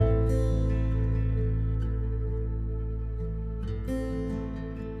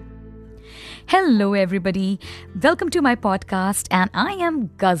Hello, everybody. Welcome to my podcast, and I am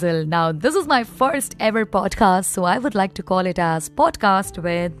Ghazal. Now, this is my first ever podcast, so I would like to call it as Podcast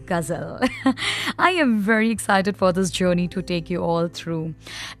with Ghazal. I am very excited for this journey to take you all through.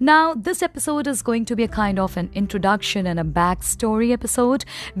 Now, this episode is going to be a kind of an introduction and a backstory episode,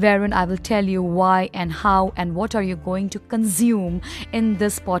 wherein I will tell you why and how and what are you going to consume in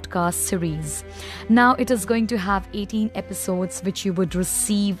this podcast series. Now, it is going to have 18 episodes, which you would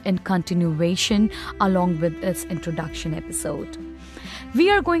receive in continuation along with its introduction episode. We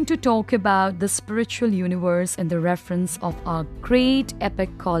are going to talk about the spiritual universe in the reference of a great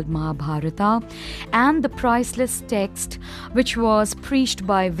epic called Mahabharata and the priceless text which was preached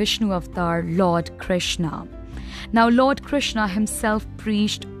by Vishnu Avtaar, Lord Krishna. Now, Lord Krishna himself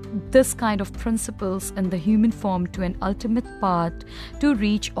preached this kind of principles in the human form to an ultimate path to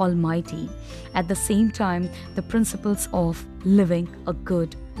reach Almighty. At the same time, the principles of living a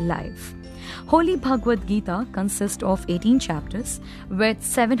good life. Holy Bhagwad Geeta consists of 18 chapters with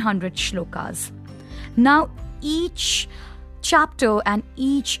 700 shlokas. Now, each chapter and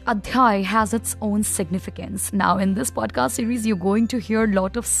each adhyay has its own significance. Now, in this podcast series, you're going to hear a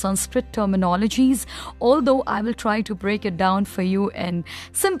lot of Sanskrit terminologies, although I will try to break it down for you in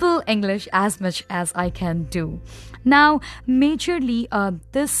simple English as much as I can do. Now, majorly,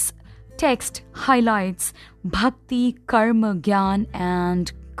 this text highlights bhakti, karma, gyan,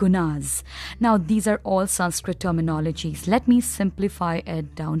 and gunas. Now, these are all Sanskrit terminologies. Let me simplify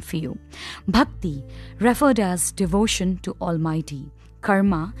it down for you. Bhakti, referred as devotion to Almighty.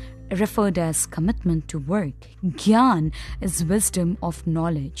 Karma, referred as commitment to work. Gyan is wisdom of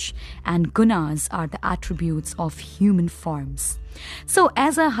knowledge. And gunas are the attributes of human forms. So,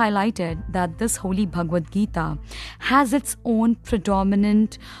 as I highlighted that this Holy Bhagwad Geeta has its own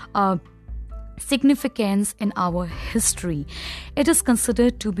predominant significance in our history. It is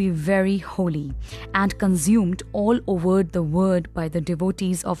considered to be very holy and consumed all over the world by the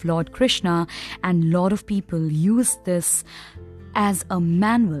devotees of Lord Krishna, and a lot of people use this as a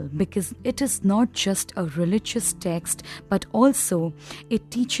manual because it is not just a religious text, but also it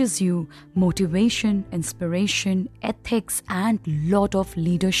teaches you motivation, inspiration, ethics, and lot of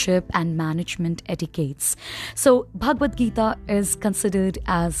leadership and management etiquettes. So Bhagavad Gita is considered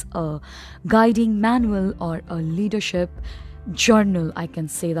as a guiding manual or a leadership journal, I can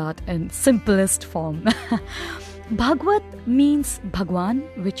say that in simplest form. Bhagavad means Bhagwan,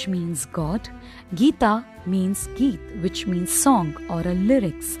 which means God. Gita means Geet, which means song or a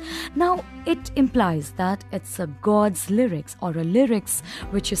lyrics. Now, it implies that it's a God's lyrics or a lyrics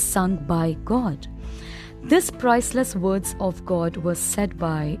which is sung by God. This priceless words of God was said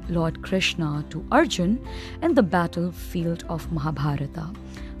by Lord Krishna to Arjun in the battlefield of Mahabharata.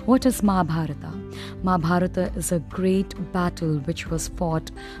 What is Mahabharata? Mahabharata is a great battle which was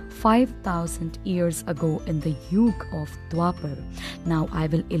fought 5,000 years ago in the Yuga of Dwapar. Now, I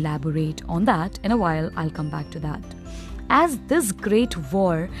will elaborate on that in a while. I'll come back to that. As this great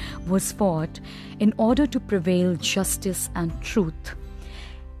war was fought in order to prevail justice and truth,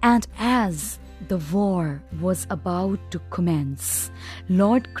 and as the war was about to commence,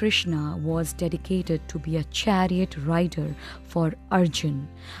 Lord Krishna was dedicated to be a chariot rider for Arjun.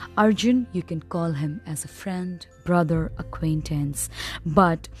 Arjun, you can call him as a friend, brother, acquaintance,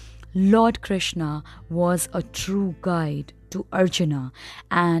 but Lord Krishna was a true guide to Arjuna,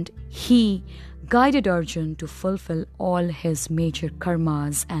 and he guided Arjun to fulfill all his major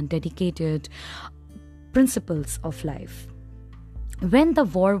karmas and dedicated principles of life. When the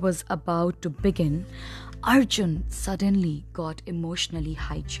war was about to begin, Arjun suddenly got emotionally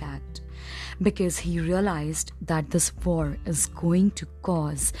hijacked because he realized that this war is going to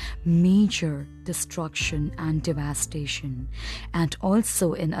cause major destruction and devastation. And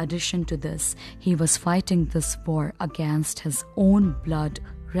also, in addition to this, he was fighting this war against his own blood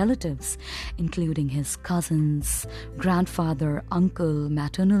relatives, including his cousins, grandfather, uncle,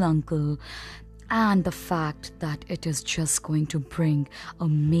 maternal uncle, and the fact that it is just going to bring a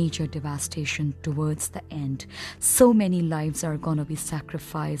major devastation towards the end. So many lives are going to be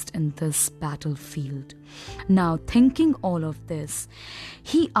sacrificed in this battlefield. Now, thinking all of this,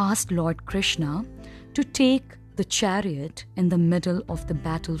 he asked Lord Krishna to take the chariot in the middle of the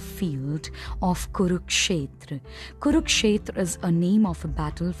battlefield of Kurukshetra. Kurukshetra is a name of a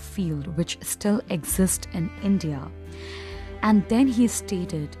battlefield which still exists in India. And then he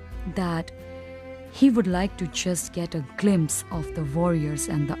stated that he would like to just get a glimpse of the warriors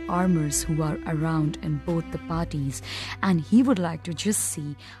and the armors who are around in both the parties, and he would like to just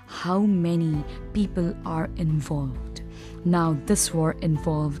see how many people are involved. Now, this war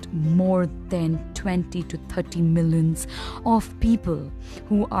involved more than 20 to 30 millions of people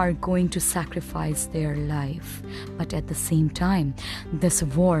who are going to sacrifice their life. But at the same time, this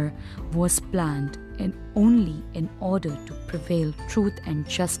war was planned only in order to prevail truth and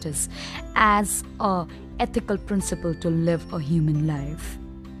justice as a ethical principle to live a human life.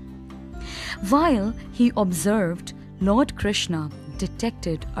 While he observed, Lord Krishna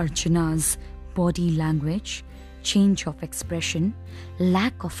detected Arjuna's body language, change of expression,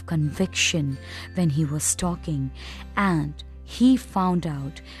 lack of conviction when he was talking, and he found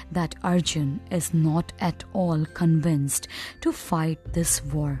out that Arjun is not at all convinced to fight this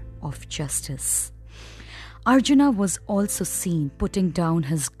war of justice. Arjuna was also seen putting down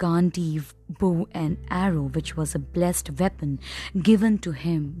his Gandhi bow and arrow, which was a blessed weapon given to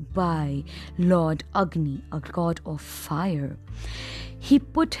him by Lord Agni, a god of fire. He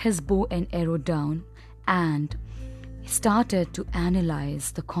put his bow and arrow down and started to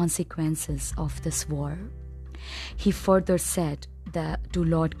analyze the consequences of this war. He further said to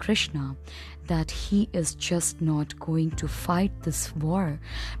Lord Krishna that he is just not going to fight this war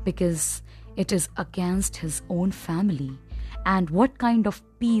because it is against his own family. And what kind of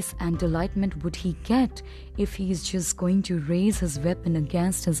peace and delightment would he get if he is just going to raise his weapon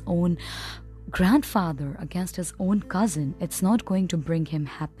against his own grandfather, against his own cousin? It's not going to bring him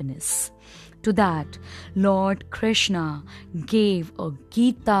happiness. To that, Lord Krishna gave a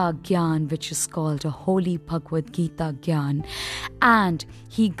Gita Gyan, which is called a Holy Bhagwad Geeta Gyan, and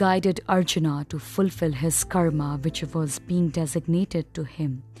he guided Arjuna to fulfill his karma, which was being designated to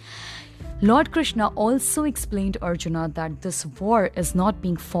him. Lord Krishna also explained to Arjuna that this war is not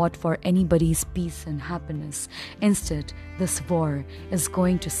being fought for anybody's peace and happiness. Instead, this war is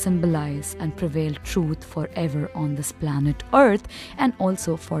going to symbolize and prevail truth forever on this planet Earth and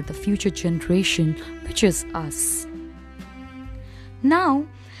also for the future generation, which is us. Now,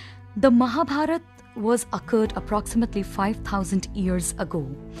 the Mahabharat was occurred approximately 5,000 years ago.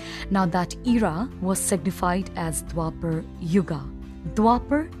 Now that era was signified as Dwapar Yuga.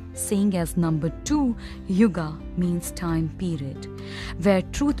 Dwapar, saying as number 2, Yuga means time period, where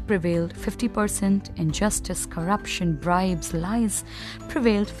truth prevailed 50%, injustice, corruption, bribes, lies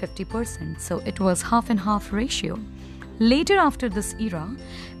prevailed 50%. So it was half and half ratio. Later after this era,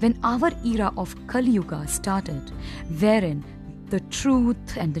 when our era of Kalyuga started, wherein the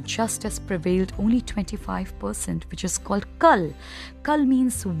truth and the justice prevailed only 25%, which is called Kal. Kal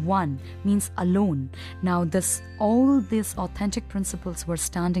means one, means alone. Now all these authentic principles were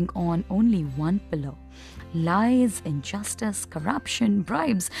standing on only one pillar. Lies, injustice, corruption,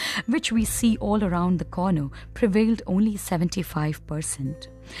 bribes, which we see all around the corner, prevailed only 75%.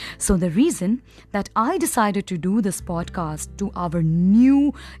 So the reason that I decided to do this podcast to our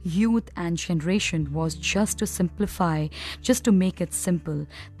new youth and generation was just to simplify, just to make it simple,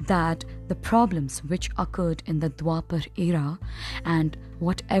 that the problems which occurred in the Dwapar era and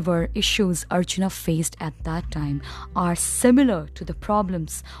whatever issues Arjuna faced at that time are similar to the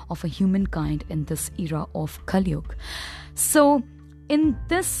problems of a humankind in this era of Kalyuga. So in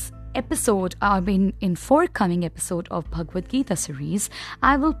this episode, in forthcoming episode of Bhagavad Gita series,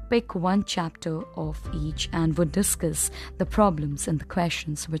 I will pick one chapter of each and would discuss the problems and the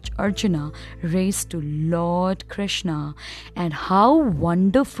questions which Arjuna raised to Lord Krishna and how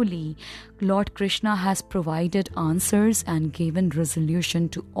wonderfully Lord Krishna has provided answers and given resolution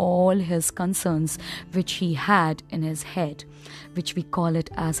to all his concerns which he had in his head, which we call it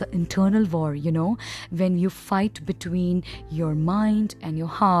as an internal war, when you fight between your mind and your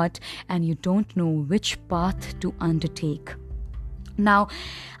heart and you don't know which path to undertake. Now,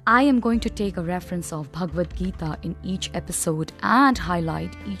 I am going to take a reference of Bhagavad Gita in each episode and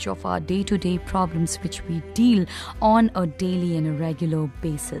highlight each of our day-to-day problems which we deal on a daily and a regular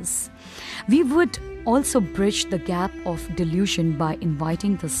basis. We would also bridge the gap of delusion by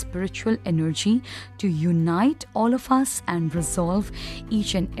inviting the spiritual energy to unite all of us and resolve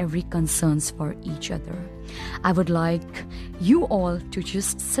each and every concerns for each other. I would like you all to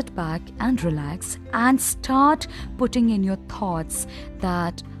just sit back and relax and start putting in your thoughts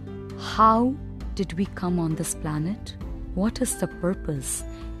that how did we come on this planet? What is the purpose?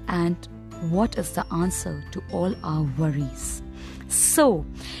 And what is the answer to all our worries? So,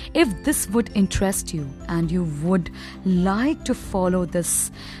 if this would interest you and you would like to follow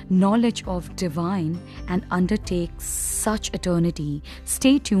this knowledge of divine and undertake such eternity,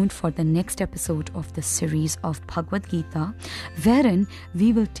 stay tuned for the next episode of the series of Bhagwad Geeta, wherein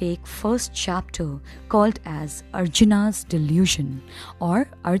we will take first chapter called as Arjuna's delusion or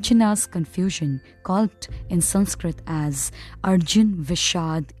Arjuna's confusion, called in Sanskrit as Arjun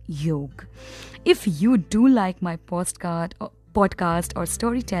Vishad Yog. If you do like my podcast or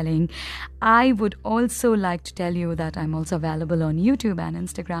storytelling, I would also like to tell you that I'm also available on YouTube and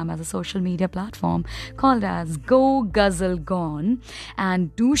Instagram as a social media platform called as Go Guzzle Gone,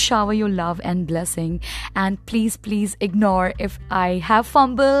 and do shower your love and blessing, and please ignore if I have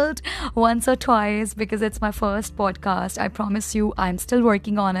fumbled once or twice because it's my first podcast. I promise you I'm still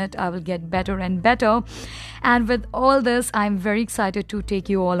working on it. I will get better and better, and with all this I'm very excited to take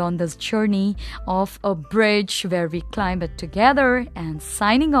you all on this journey of a bridge where we climb it together. And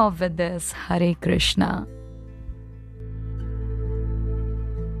signing off with this, Hare Krishna.